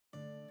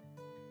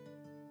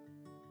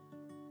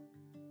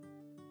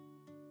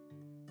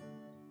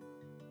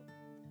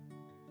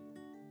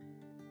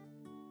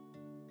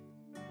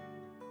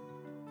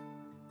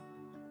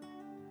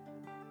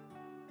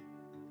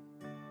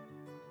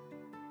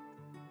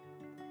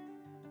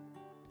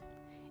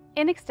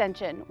In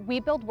Extension, we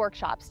build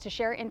workshops to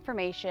share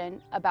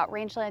information about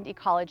rangeland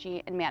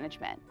ecology and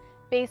management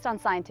based on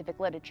scientific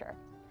literature.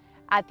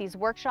 At these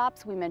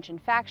workshops, we mention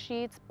fact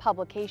sheets,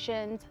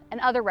 publications, and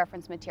other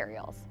reference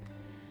materials.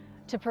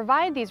 To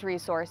provide these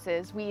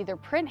resources, we either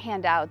print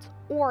handouts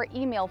or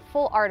email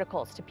full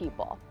articles to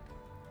people.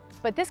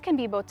 But this can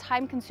be both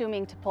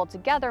time-consuming to pull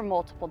together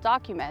multiple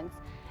documents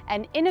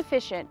and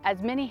inefficient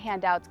as many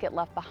handouts get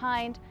left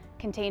behind,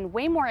 contain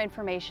way more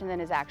information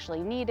than is actually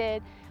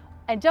needed,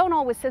 and don't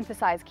always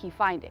synthesize key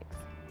findings.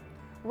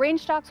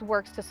 RangeDocs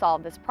works to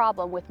solve this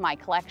problem with My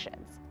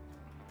Collections.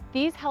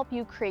 These help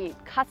you create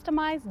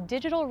customized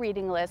digital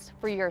reading lists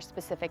for your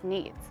specific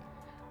needs.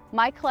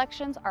 My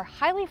Collections are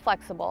highly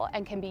flexible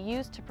and can be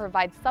used to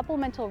provide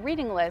supplemental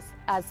reading lists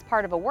as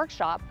part of a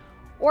workshop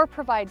or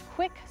provide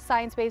quick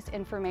science-based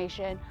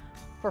information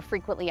for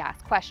frequently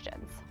asked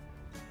questions.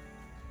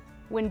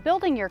 When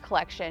building your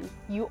collection,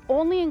 you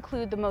only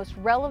include the most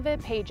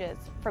relevant pages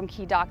from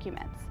key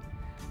documents.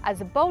 As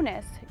a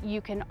bonus,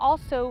 you can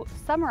also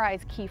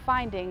summarize key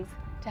findings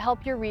to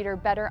help your reader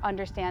better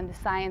understand the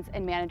science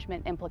and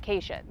management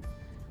implications.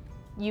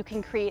 You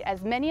can create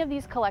as many of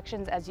these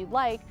collections as you'd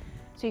like,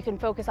 so you can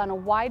focus on a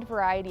wide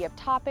variety of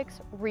topics,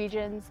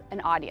 regions,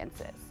 and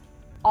audiences.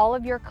 All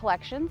of your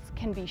collections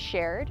can be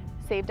shared,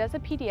 saved as a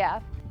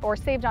PDF, or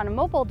saved on a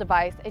mobile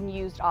device and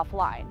used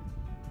offline.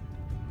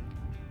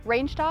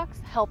 RangeDocs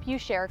help you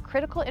share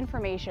critical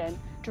information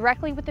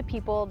directly with the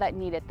people that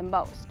need it the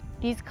most.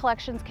 These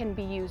collections can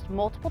be used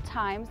multiple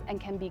times and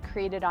can be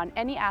created on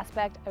any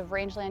aspect of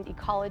rangeland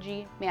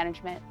ecology,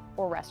 management,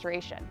 or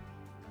restoration.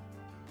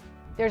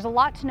 There's a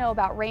lot to know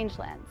about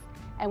rangelands,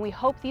 and we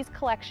hope these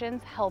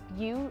collections help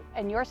you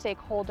and your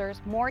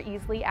stakeholders more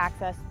easily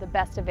access the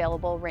best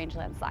available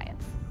rangeland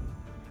science.